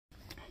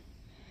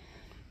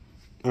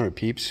Alright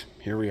peeps,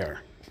 here we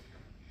are.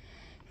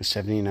 The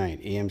 79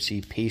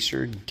 AMC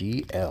Pacer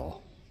DL.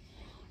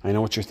 I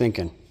know what you're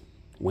thinking.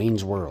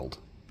 Wayne's World.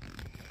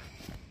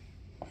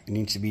 It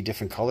needs to be a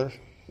different color.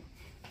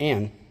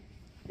 And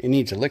it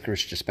needs a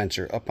licorice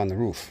dispenser up on the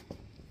roof.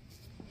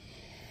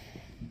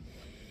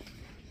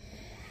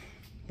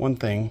 One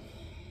thing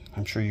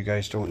I'm sure you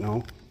guys don't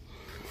know,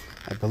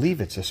 I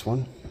believe it's this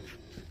one,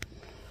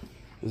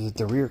 is that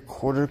the rear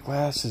quarter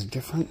glass is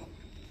different.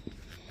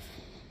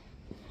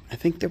 I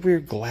think the rear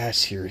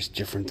glass here is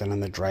different than on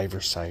the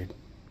driver's side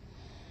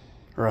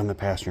or on the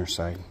passenger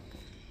side.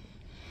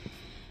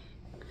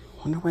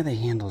 Wonder why the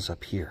handle's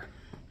up here.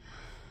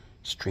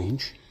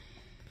 Strange.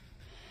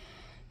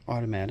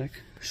 Automatic,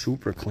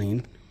 super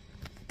clean.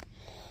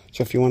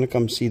 So if you want to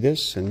come see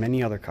this and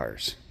many other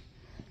cars,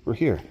 we're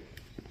here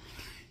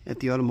at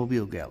the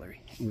Automobile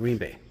Gallery in Green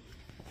Bay.